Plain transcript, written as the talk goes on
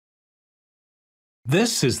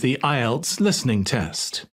This is the Ielts listening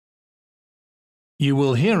test. You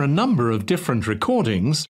will hear a number of different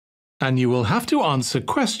recordings, and you will have to answer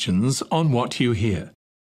questions on what you hear.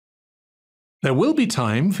 There will be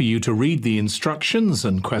time for you to read the instructions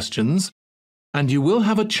and questions, and you will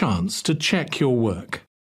have a chance to check your work.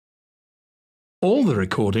 All the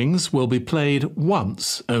recordings will be played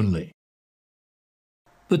once only.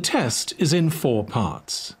 The test is in 4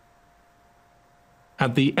 parts.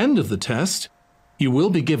 At the end of the test, you will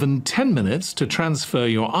be given 10 minutes to transfer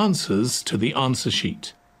your answers to the answer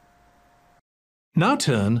sheet. Now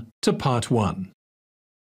turn to Part 1.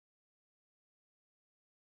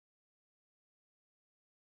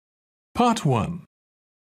 Part 1.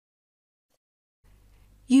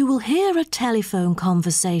 You will hear a telephone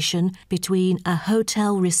conversation between a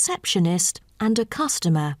hotel receptionist and a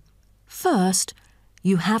customer. First,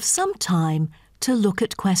 you have some time to look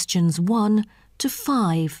at questions 1 to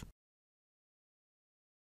 5.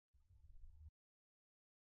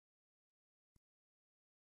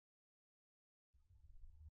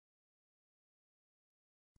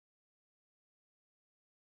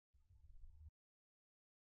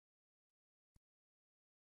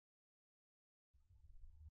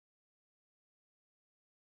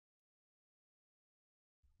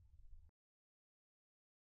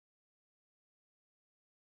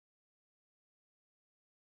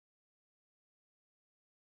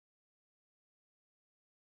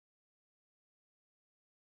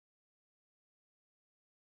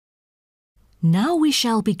 Now we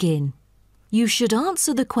shall begin. You should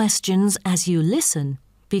answer the questions as you listen,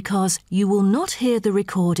 because you will not hear the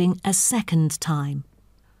recording a second time.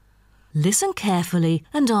 Listen carefully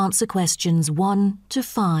and answer questions 1 to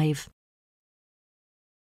 5.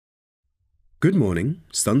 Good morning,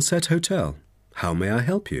 Sunset Hotel. How may I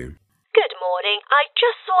help you? Good morning. I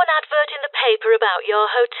just saw an advert in the paper about your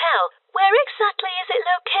hotel. Where exactly is it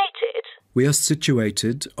located? We are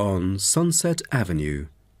situated on Sunset Avenue,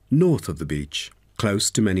 north of the beach,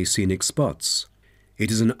 close to many scenic spots.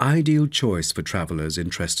 It is an ideal choice for travellers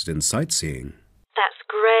interested in sightseeing. That's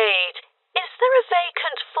great. Is there a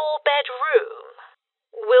vacant 4-bed room?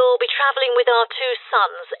 We'll be travelling with our 2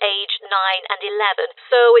 sons, aged 9 and 11,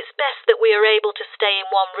 so it's best that we are able to stay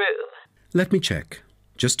in one room. Let me check.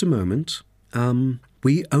 Just a moment.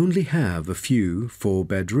 We only have a few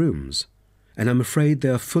 4-bed rooms, and I'm afraid they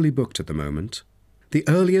are fully booked at the moment. The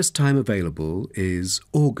earliest time available is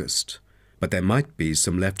August, but there might be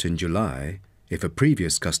some left in July if a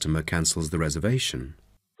previous customer cancels the reservation.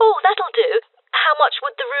 Oh, that'll do. How much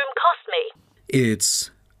would the room cost me? It's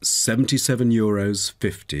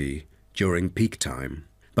 €77.50 during peak time,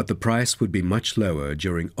 but the price would be much lower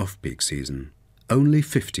during off-peak season, only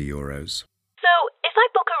 €50. So, if I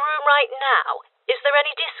book a room right now, is there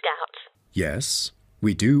any discount? Yes.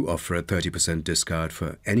 We do offer a 30% discount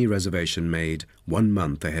for any reservation made 1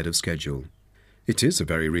 month ahead of schedule. It is a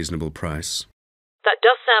very reasonable price. That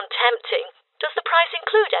does sound tempting. Does the price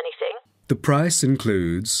include anything? The price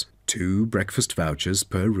includes 2 breakfast vouchers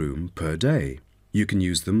per room per day. You can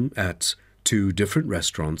use them at 2 different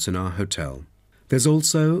restaurants in our hotel. There's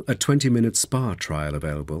also a 20-minute spa trial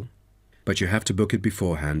available, but you have to book it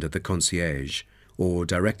beforehand at the concierge or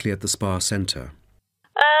directly at the spa centre.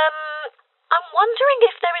 I'm wondering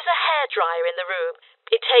if there is a hairdryer in the room.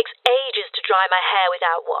 It takes ages to dry my hair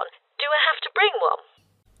without one. Do I have to bring one?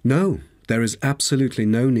 No, there is absolutely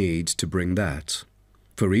no need to bring that,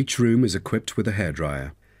 for each room is equipped with a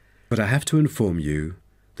hairdryer. But I have to inform you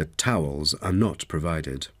that towels are not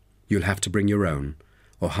provided. You'll have to bring your own,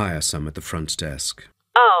 or hire some at the front desk.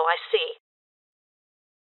 Oh, I see.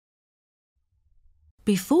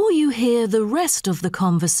 Before you hear the rest of the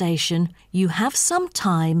conversation, you have some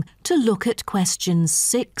time to look at questions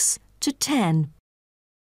 6 to 10.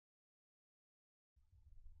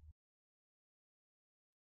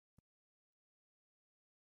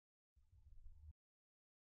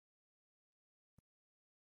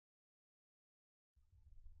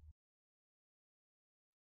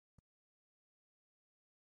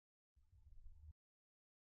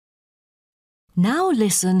 Now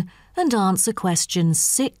listen and answer questions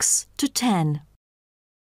 6 to 10.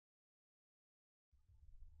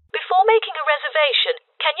 Before making a reservation,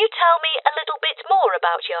 can you tell me a little bit more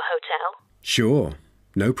about your hotel? Sure,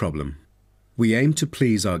 no problem. We aim to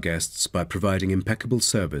please our guests by providing impeccable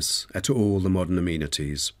service at all the modern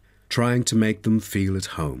amenities, trying to make them feel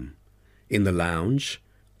at home. In the lounge,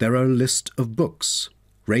 there are a list of books,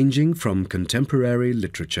 ranging from contemporary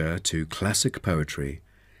literature to classic poetry,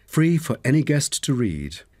 free for any guest to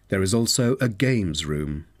read. There is also a games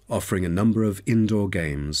room, offering a number of indoor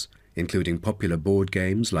games, including popular board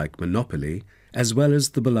games like Monopoly, as well as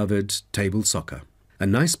the beloved table soccer. A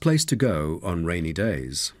nice place to go on rainy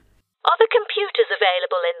days. Are the computers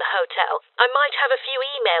available in the hotel? I might have a few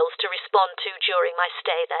emails to respond to during my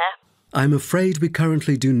stay there. I'm afraid we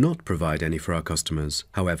currently do not provide any for our customers.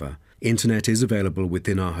 However, internet is available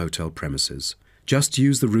within our hotel premises. Just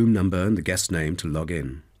use the room number and the guest name to log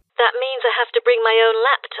in. That means I have to bring my own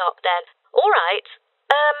laptop then. All right.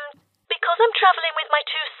 Because I'm travelling with my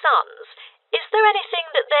two sons, is there anything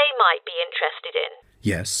that they might be interested in?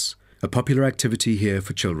 Yes, a popular activity here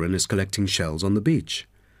for children is collecting shells on the beach.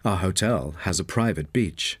 Our hotel has a private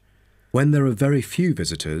beach. When there are very few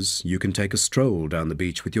visitors, you can take a stroll down the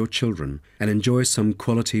beach with your children and enjoy some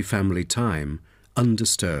quality family time,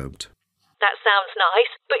 undisturbed. That sounds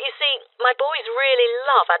nice, but you see, my boys really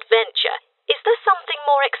love adventure. Is there something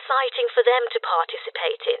more exciting for them to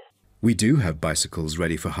participate in? We do have bicycles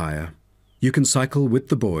ready for hire. You can cycle with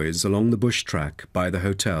the boys along the bush track by the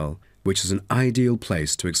hotel, which is an ideal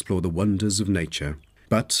place to explore the wonders of nature.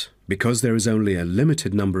 But because there is only a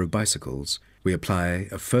limited number of bicycles, we apply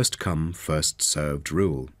a first-come, first-served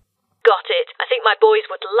rule. Got it. I think my boys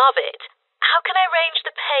would love it. How can I arrange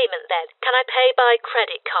the payment then? Can I pay by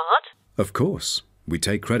credit card? Of course. We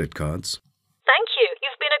take credit cards. Thank you.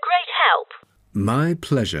 You've been a great help. My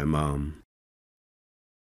pleasure, Ma'am.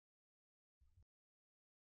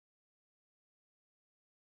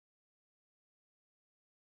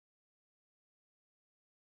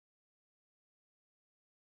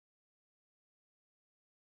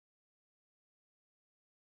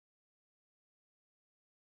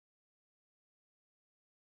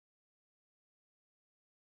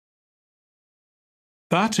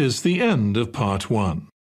 That is the end of part 1.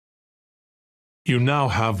 You now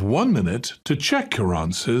have 1 minute to check your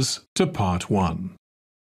answers to part 1.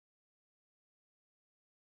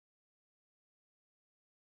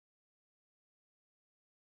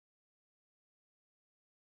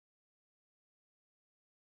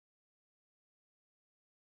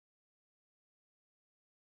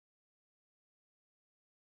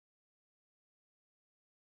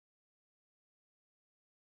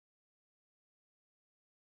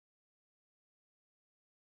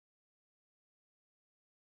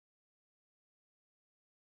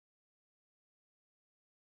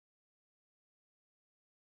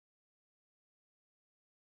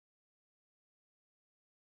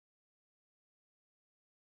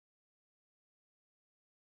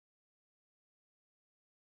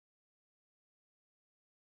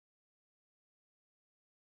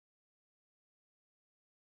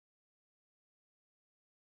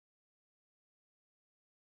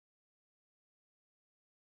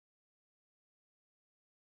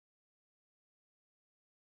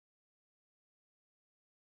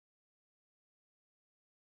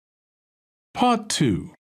 Part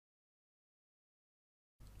 2.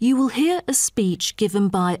 You will hear a speech given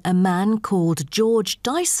by a man called George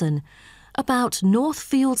Dyson about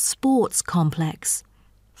Northfield Sports Complex.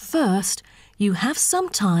 First, you have some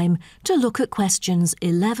time to look at questions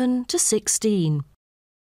 11 to 16.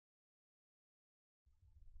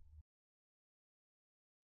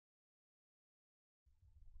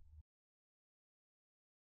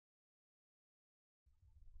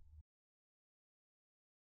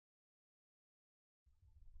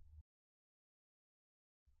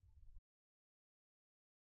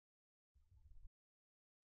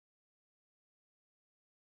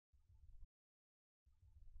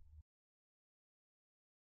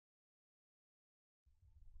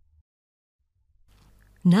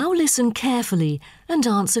 Now listen carefully and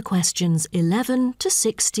answer questions 11 to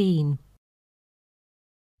 16.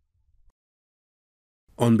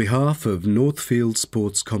 On behalf of Northfield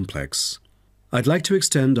Sports Complex, I'd like to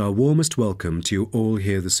extend our warmest welcome to you all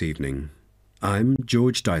here this evening. I'm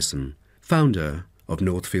George Dyson, founder of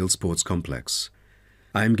Northfield Sports Complex.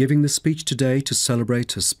 I am giving this speech today to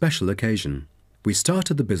celebrate a special occasion. We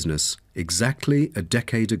started the business exactly a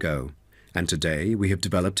decade ago, and today we have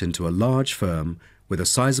developed into a large firm with a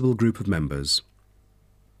sizable group of members.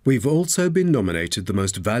 We've also been nominated the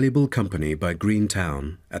most valuable company by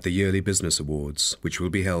Greentown at the Yearly Business Awards, which will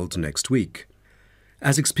be held next week.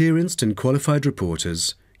 As experienced and qualified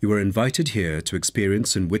reporters, you are invited here to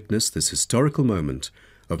experience and witness this historical moment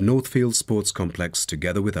of Northfield Sports Complex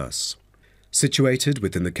together with us. Situated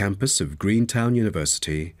within the campus of Greentown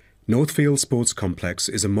University, Northfield Sports Complex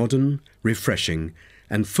is a modern, refreshing,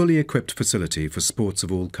 and fully equipped facility for sports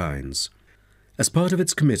of all kinds. As part of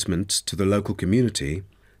its commitment to the local community,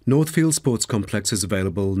 Northfield Sports Complex is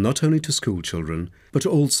available not only to school children, but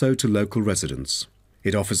also to local residents.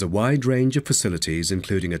 It offers a wide range of facilities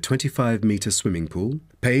including a 25-metre swimming pool,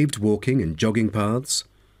 paved walking and jogging paths,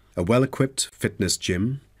 a well-equipped fitness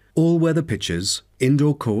gym, all-weather pitches,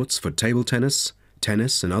 indoor courts for table tennis,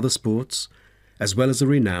 tennis and other sports, as well as a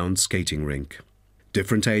renowned skating rink.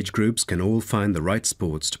 Different age groups can all find the right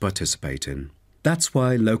sports to participate in. That's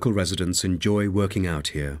why local residents enjoy working out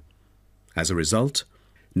here. As a result,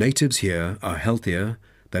 natives here are healthier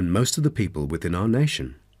than most of the people within our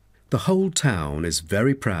nation. The whole town is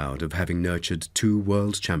very proud of having nurtured two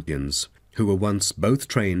world champions who were once both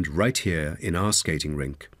trained right here in our skating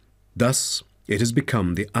rink. Thus, it has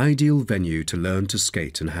become the ideal venue to learn to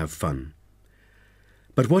skate and have fun.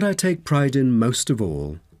 But what I take pride in most of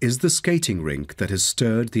all is the skating rink that has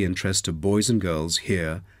stirred the interest of boys and girls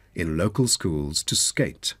here in local schools to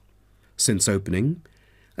skate. Since opening,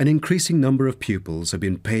 an increasing number of pupils have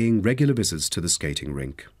been paying regular visits to the skating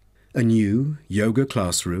rink. A new yoga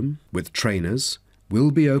classroom with trainers will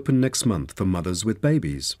be open next month for mothers with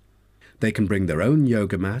babies. They can bring their own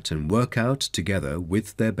yoga mat and work out together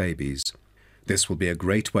with their babies. This will be a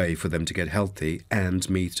great way for them to get healthy and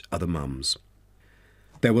meet other mums.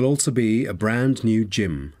 There will also be a brand new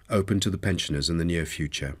gym open to the pensioners in the near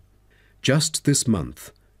future. Just this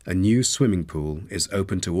month, a new swimming pool is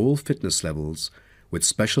open to all fitness levels with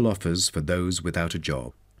special offers for those without a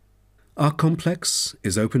job. Our complex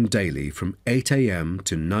is open daily from 8 a.m.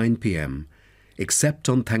 to 9 p.m, except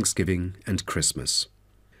on Thanksgiving and Christmas.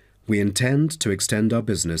 We intend to extend our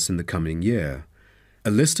business in the coming year.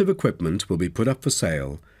 A list of equipment will be put up for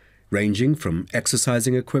sale, ranging from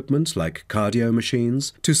exercising equipment like cardio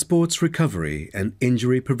machines to sports recovery and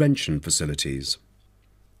injury prevention facilities.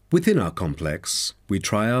 Within our complex, we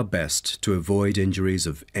try our best to avoid injuries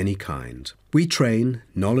of any kind. We train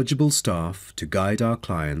knowledgeable staff to guide our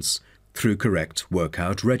clients through correct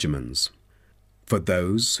workout regimens. For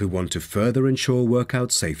those who want to further ensure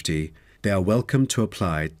workout safety, they are welcome to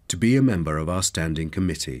apply to be a member of our standing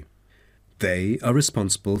committee. They are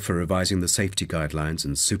responsible for revising the safety guidelines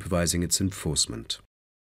and supervising its enforcement.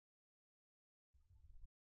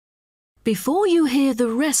 Before you hear the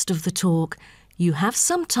rest of the talk, you have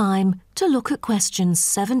some time to look at questions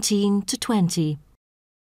 17 to 20.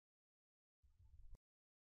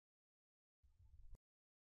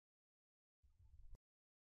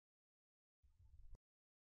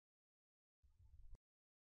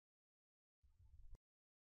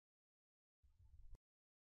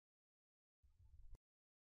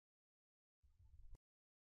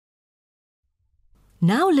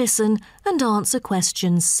 Now listen and answer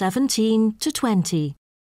questions 17 to 20.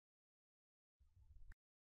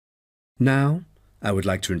 Now, I would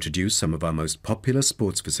like to introduce some of our most popular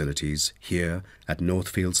sports facilities here at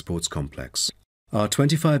Northfield Sports Complex. Our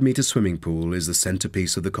 25-metre swimming pool is the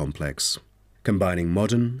centrepiece of the complex, combining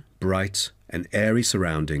modern, bright and airy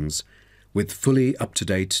surroundings with fully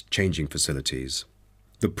up-to-date changing facilities.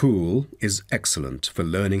 The pool is excellent for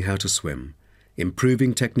learning how to swim,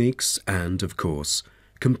 improving techniques and, of course,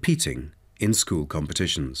 competing in school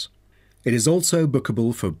competitions. It is also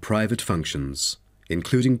bookable for private functions,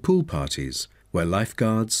 including pool parties where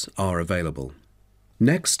lifeguards are available.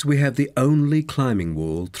 Next, we have the only climbing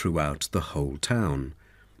wall throughout the whole town.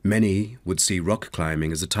 Many would see rock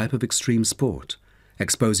climbing as a type of extreme sport,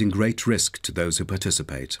 exposing great risk to those who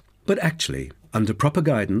participate. But actually, under proper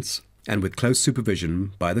guidance and with close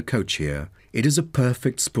supervision by the coach here, it is a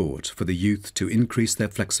perfect sport for the youth to increase their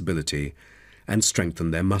flexibility and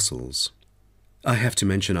strengthen their muscles. I have to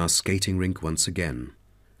mention our skating rink once again.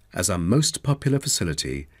 As our most popular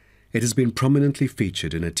facility, it has been prominently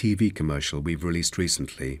featured in a TV commercial we've released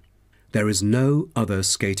recently. There is no other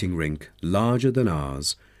skating rink larger than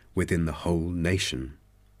ours within the whole nation.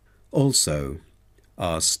 Also,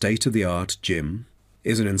 our state-of-the-art gym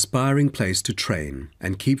is an inspiring place to train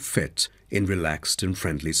and keep fit in relaxed and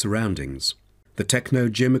friendly surroundings. The Techno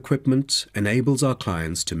gym equipment enables our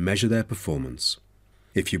clients to measure their performance.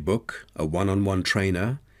 If you book a one-on-one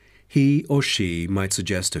trainer, he or she might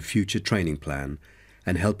suggest a future training plan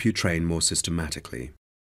and help you train more systematically.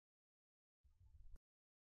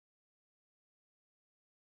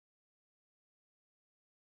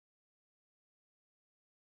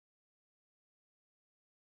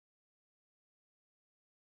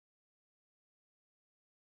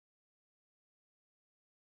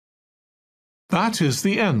 That is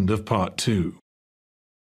the end of part 2.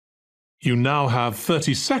 You now have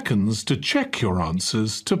 30 seconds to check your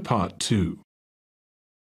answers to part 2.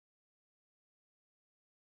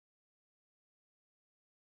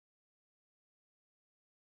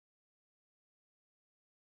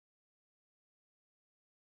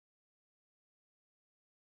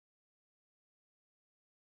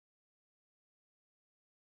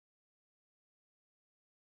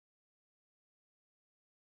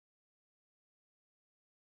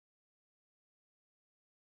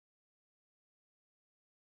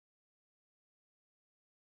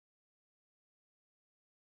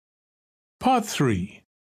 Part 3.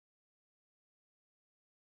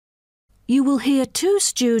 You will hear two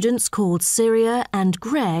students called Syria and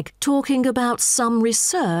Greg talking about some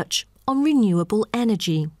research on renewable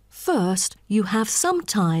energy. First, you have some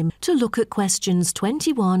time to look at questions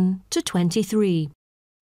 21 to 23.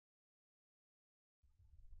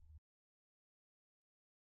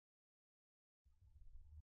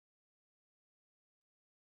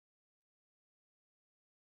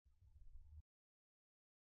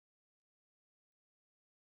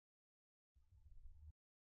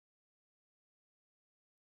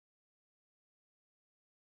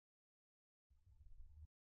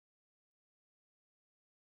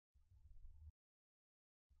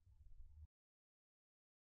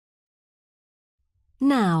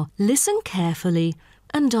 Now, listen carefully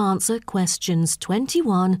and answer questions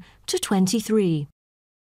 21 to 23.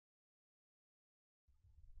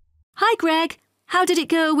 Hi, Greg. How did it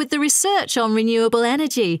go with the research on renewable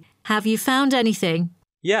energy? Have you found anything?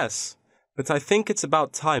 Yes, but I think it's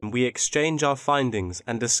about time we exchange our findings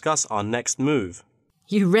and discuss our next move.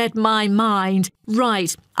 You read my mind.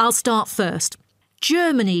 Right, I'll start first.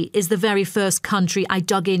 Germany is the very first country I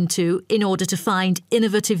dug into in order to find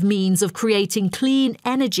innovative means of creating clean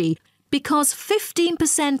energy because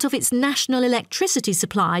 15% of its national electricity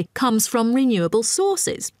supply comes from renewable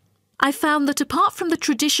sources. I found that apart from the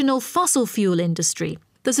traditional fossil fuel industry,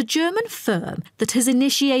 there's a German firm that has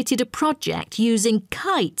initiated a project using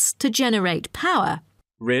kites to generate power.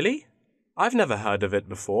 Really? I've never heard of it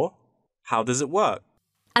before. How does it work?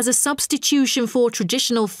 As a substitution for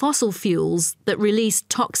traditional fossil fuels that release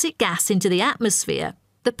toxic gas into the atmosphere,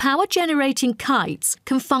 the power-generating kites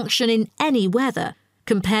can function in any weather.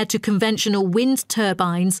 Compared to conventional wind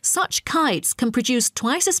turbines, such kites can produce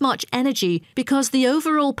twice as much energy because the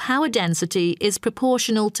overall power density is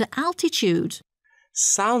proportional to altitude.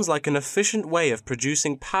 Sounds like an efficient way of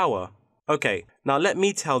producing power. Okay, now let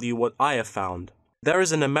me tell you what I have found. There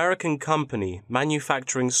is an American company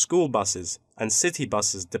manufacturing school buses and city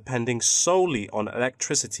buses depending solely on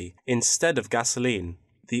electricity instead of gasoline.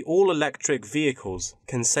 The all-electric vehicles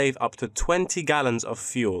can save up to 20 gallons of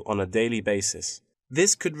fuel on a daily basis.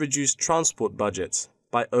 This could reduce transport budgets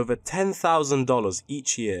by over $10,000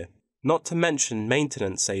 each year, not to mention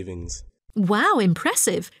maintenance savings. Wow,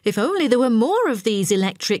 impressive. If only there were more of these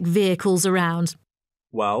electric vehicles around.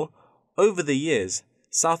 Well, over the years,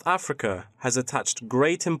 South Africa has attached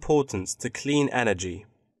great importance to clean energy.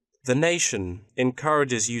 The nation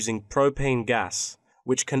encourages using propane gas,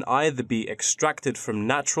 which can either be extracted from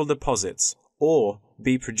natural deposits or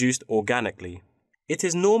be produced organically. It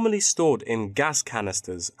is normally stored in gas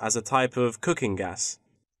canisters as a type of cooking gas.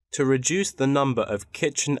 To reduce the number of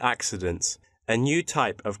kitchen accidents, a new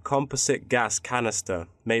type of composite gas canister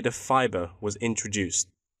made of fiber was introduced.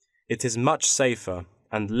 It is much safer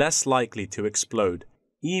and less likely to explode,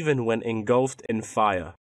 even when engulfed in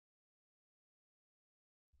fire.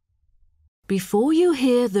 Before you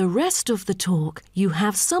hear the rest of the talk, you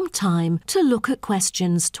have some time to look at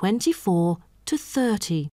questions 24 to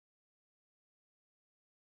 30.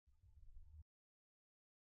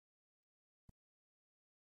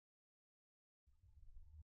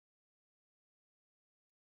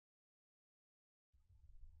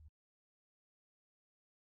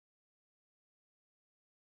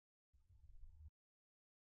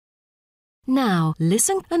 Now,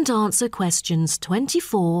 listen and answer questions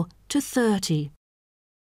 24 to 30.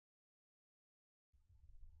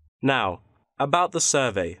 Now, about the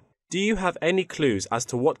survey. Do you have any clues as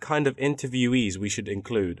to what kind of interviewees we should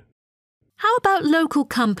include? How about local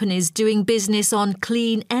companies doing business on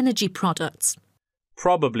clean energy products?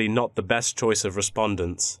 Probably not the best choice of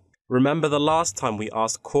respondents. Remember the last time we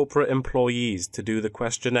asked corporate employees to do the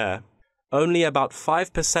questionnaire? Only about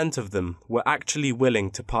 5% of them were actually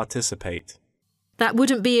willing to participate. That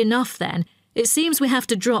wouldn't be enough then. It seems we have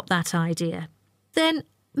to drop that idea. Then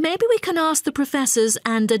maybe we can ask the professors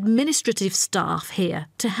and administrative staff here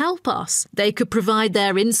to help us. They could provide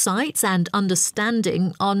their insights and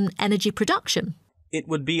understanding on energy production. It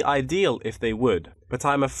would be ideal if they would, but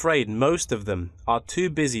I'm afraid most of them are too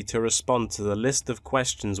busy to respond to the list of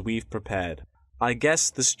questions we've prepared. I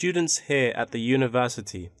guess the students here at the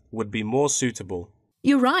university would be more suitable.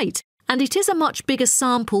 You're right, and it is a much bigger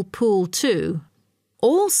sample pool too.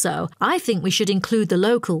 Also, I think we should include the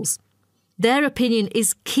locals. Their opinion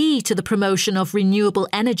is key to the promotion of renewable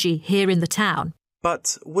energy here in the town.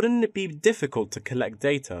 But wouldn't it be difficult to collect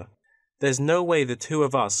data? There's no way the two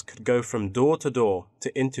of us could go from door to door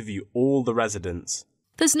to interview all the residents.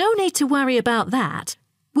 There's no need to worry about that.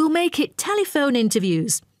 We'll make it telephone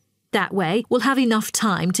interviews. That way, we'll have enough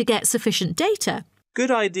time to get sufficient data.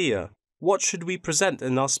 Good idea. What should we present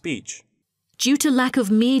in our speech? Due to lack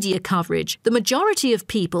of media coverage, the majority of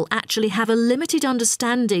people actually have a limited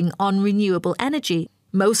understanding on renewable energy.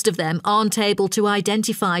 Most of them aren't able to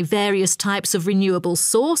identify various types of renewable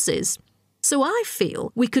sources. So I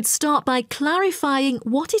feel we could start by clarifying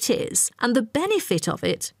what it is and the benefit of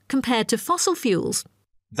it compared to fossil fuels.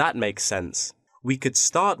 That makes sense. We could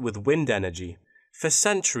start with wind energy. For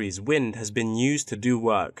centuries, wind has been used to do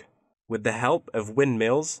work. With the help of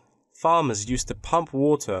windmills, farmers used to pump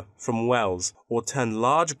water from wells or turn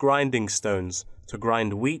large grinding stones to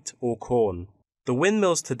grind wheat or corn. The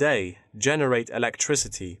windmills today generate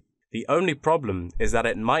electricity. The only problem is that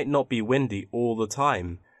it might not be windy all the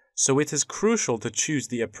time, so it is crucial to choose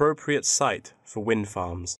the appropriate site for wind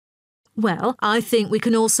farms. Well, I think we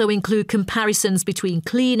can also include comparisons between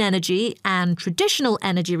clean energy and traditional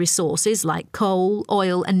energy resources like coal,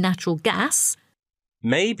 oil and natural gas.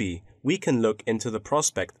 Maybe we can look into the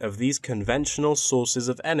prospect of these conventional sources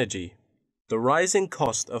of energy. The rising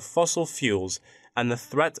cost of fossil fuels and the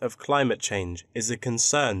threat of climate change is a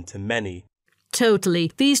concern to many.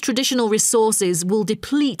 Totally. These traditional resources will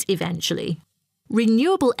deplete eventually.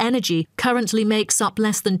 Renewable energy currently makes up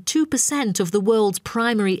less than 2% of the world's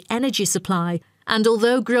primary energy supply, and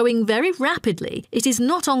although growing very rapidly, it is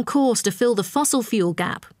not on course to fill the fossil fuel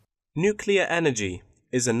gap. Nuclear energy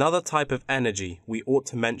is another type of energy we ought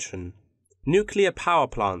to mention. Nuclear power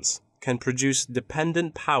plants can produce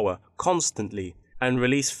dependent power constantly and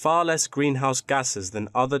release far less greenhouse gases than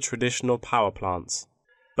other traditional power plants.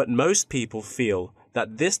 But most people feel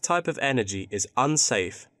that this type of energy is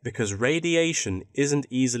unsafe because radiation isn't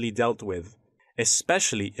easily dealt with,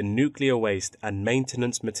 especially in nuclear waste and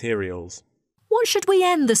maintenance materials. What should we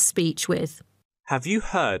end the speech with? Have you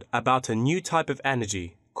heard about a new type of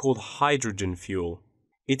energy called hydrogen fuel?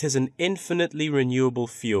 It is an infinitely renewable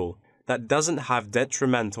fuel that doesn't have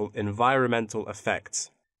detrimental environmental effects.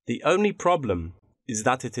 The only problem is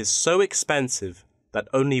that it is so expensive that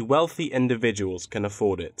only wealthy individuals can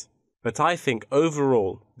afford it. But I think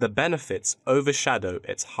overall the benefits overshadow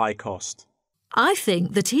its high cost. I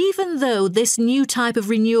think that even though this new type of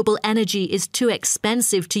renewable energy is too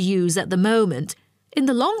expensive to use at the moment, in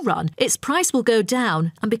the long run its price will go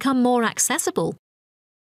down and become more accessible.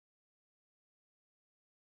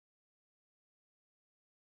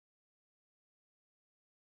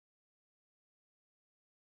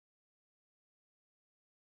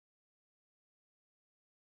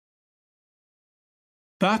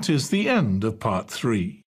 That is the end of part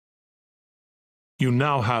 3. You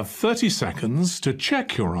now have 30 seconds to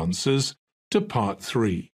check your answers to part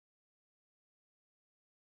 3.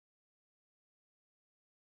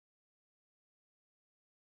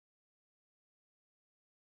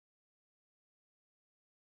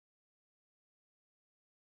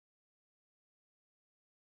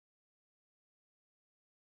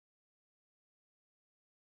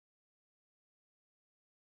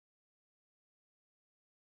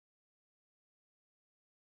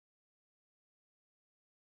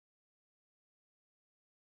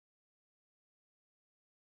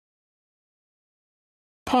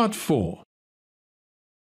 Part 4.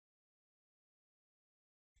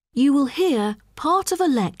 You will hear part of a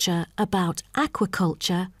lecture about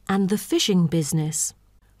aquaculture and the fishing business.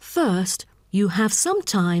 First, you have some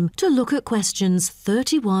time to look at questions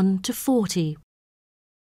 31 to 40.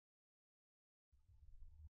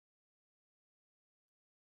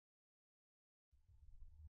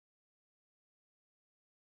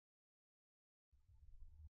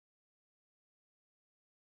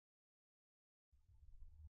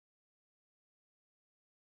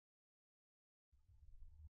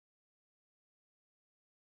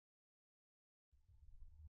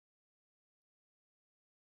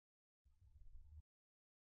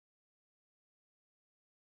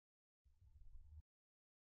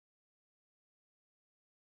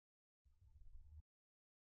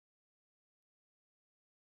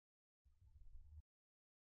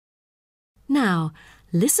 Now,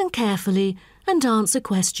 listen carefully and answer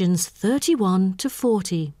questions 31 to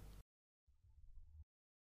 40.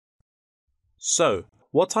 So,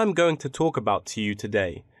 what I'm going to talk about to you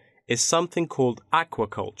today is something called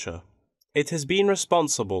aquaculture. It has been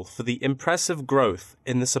responsible for the impressive growth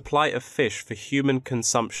in the supply of fish for human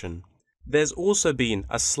consumption. There's also been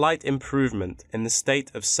a slight improvement in the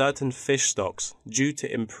state of certain fish stocks due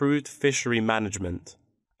to improved fishery management.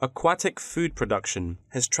 Aquatic food production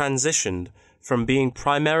has transitioned from being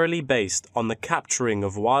primarily based on the capturing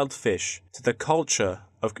of wild fish to the culture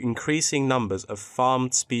of increasing numbers of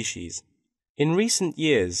farmed species. In recent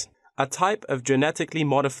years, a type of genetically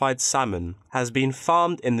modified salmon has been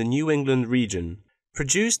farmed in the New England region,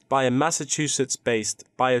 produced by a Massachusetts-based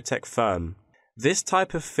biotech firm. This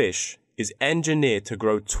type of fish is engineered to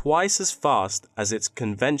grow twice as fast as its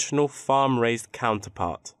conventional farm-raised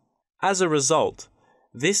counterpart. As a result,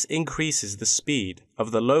 this increases the speed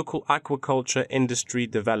of the local aquaculture industry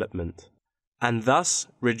development, and thus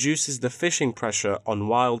reduces the fishing pressure on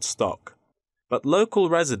wild stock. But local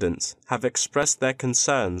residents have expressed their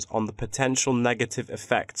concerns on the potential negative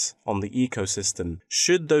effects on the ecosystem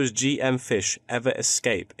should those GM fish ever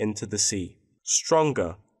escape into the sea.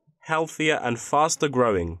 Stronger, healthier and faster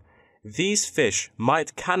growing, these fish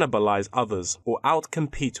might cannibalize others or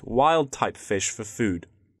outcompete wild-type fish for food.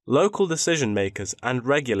 Local decision-makers and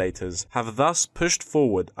regulators have thus pushed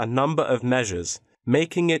forward a number of measures,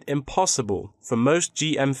 making it impossible for most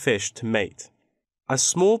GM fish to mate. A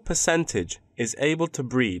small percentage is able to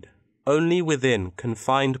breed only within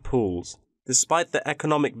confined pools. Despite the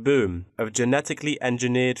economic boom of genetically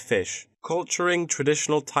engineered fish, culturing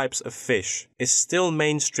traditional types of fish is still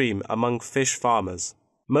mainstream among fish farmers.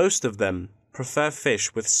 Most of them prefer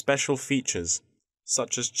fish with special features,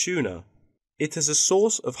 such as tuna. It is a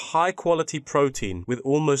source of high-quality protein with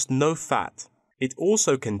almost no fat. It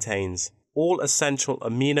also contains all essential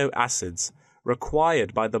amino acids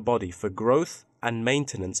required by the body for growth and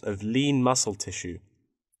maintenance of lean muscle tissue.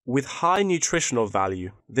 With high nutritional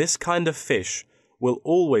value, this kind of fish will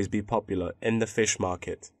always be popular in the fish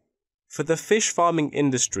market. For the fish farming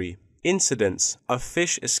industry, incidents of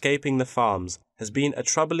fish escaping the farms has been a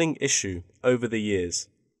troubling issue over the years.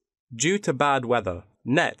 Due to bad weather,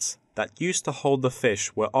 nets that used to hold the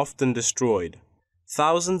fish were often destroyed.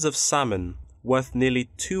 Thousands of salmon, worth nearly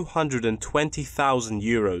 220,000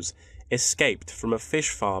 euros, escaped from a fish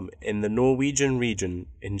farm in the Norwegian region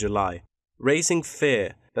in July, raising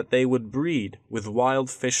fear that they would breed with wild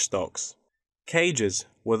fish stocks. Cages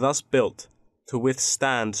were thus built to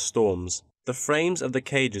withstand storms. The frames of the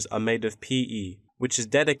cages are made of PE, which is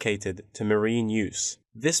dedicated to marine use.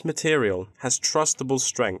 This material has trustable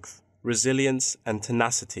strength, resilience, and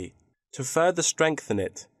tenacity. To further strengthen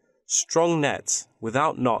it, strong nets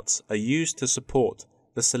without knots are used to support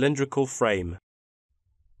the cylindrical frame.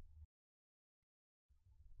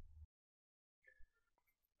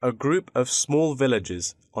 A group of small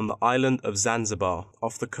villages on the island of Zanzibar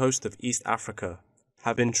off the coast of East Africa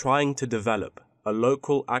have been trying to develop a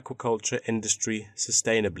local aquaculture industry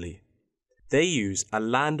sustainably. They use a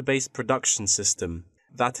land-based production system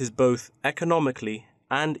that is both economically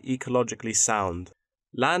and ecologically sound.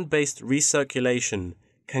 Land-based recirculation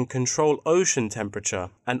can control ocean temperature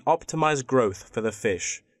and optimize growth for the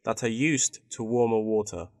fish that are used to warmer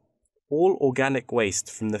water. All organic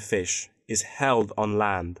waste from the fish is held on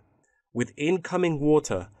land, with incoming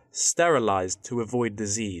water sterilized to avoid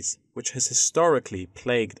disease, which has historically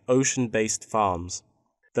plagued ocean-based farms.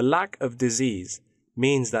 The lack of disease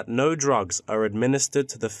means that no drugs are administered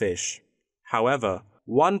to the fish. However,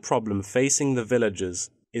 one problem facing the villagers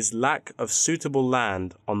is lack of suitable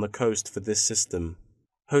land on the coast for this system.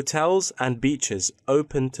 Hotels and beaches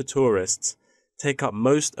open to tourists take up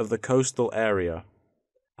most of the coastal area.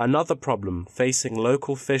 Another problem facing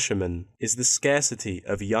local fishermen is the scarcity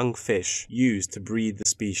of young fish used to breed the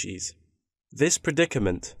species. This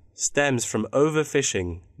predicament stems from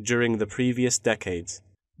overfishing during the previous decades.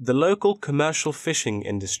 The local commercial fishing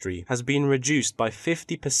industry has been reduced by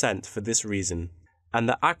 50% for this reason, and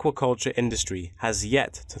the aquaculture industry has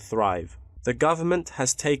yet to thrive. The government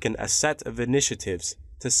has taken a set of initiatives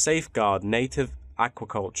to safeguard native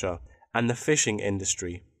aquaculture and the fishing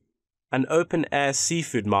industry. An open-air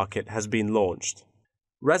seafood market has been launched.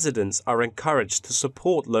 Residents are encouraged to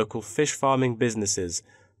support local fish farming businesses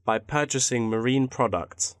by purchasing marine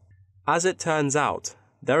products. As it turns out,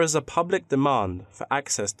 there is a public demand for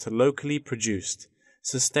access to locally produced,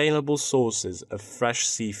 sustainable sources of fresh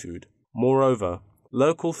seafood. Moreover,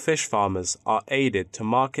 local fish farmers are aided to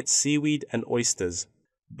market seaweed and oysters,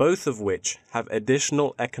 both of which have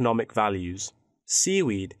additional economic values.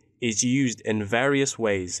 Seaweed is used in various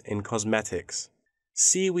ways in cosmetics.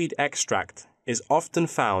 Seaweed extract is often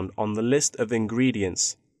found on the list of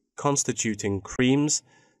ingredients constituting creams,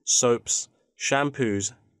 soaps,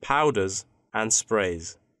 shampoos, powders, and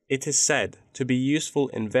sprays. It is said to be useful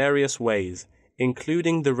in various ways,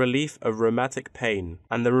 including the relief of rheumatic pain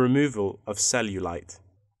and the removal of cellulite.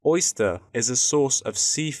 Oyster is a source of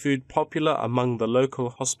seafood popular among the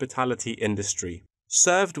local hospitality industry.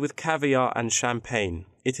 Served with caviar and champagne,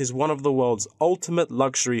 it is one of the world's ultimate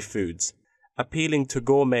luxury foods, appealing to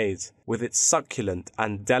gourmets with its succulent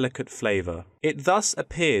and delicate flavor. It thus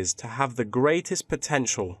appears to have the greatest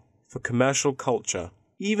potential for commercial culture,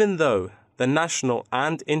 even though the national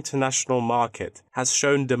and international market has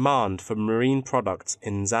shown demand for marine products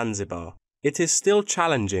in Zanzibar. It is still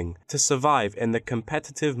challenging to survive in the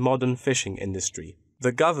competitive modern fishing industry.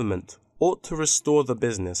 The government ought to restore the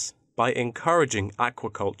business by encouraging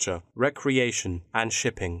aquaculture, recreation, and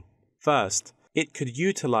shipping. First, it could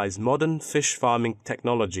utilize modern fish farming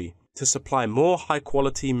technology to supply more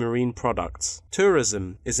high-quality marine products.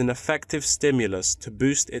 Tourism is an effective stimulus to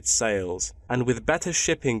boost its sales, and with better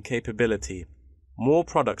shipping capability, more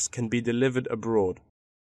products can be delivered abroad.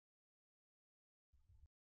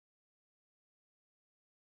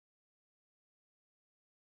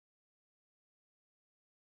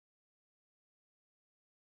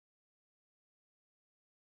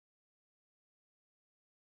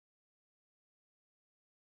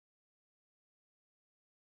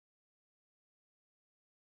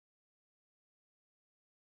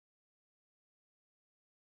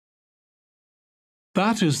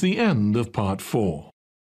 That is the end of Part 4.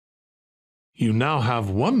 You now have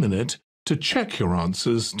 1 minute to check your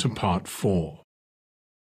answers to Part 4.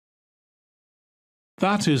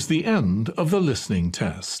 That is the end of the listening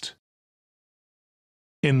test.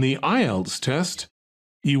 In the Ielts test,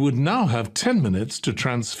 you would now have 10 minutes to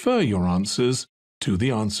transfer your answers to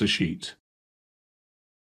the answer sheet.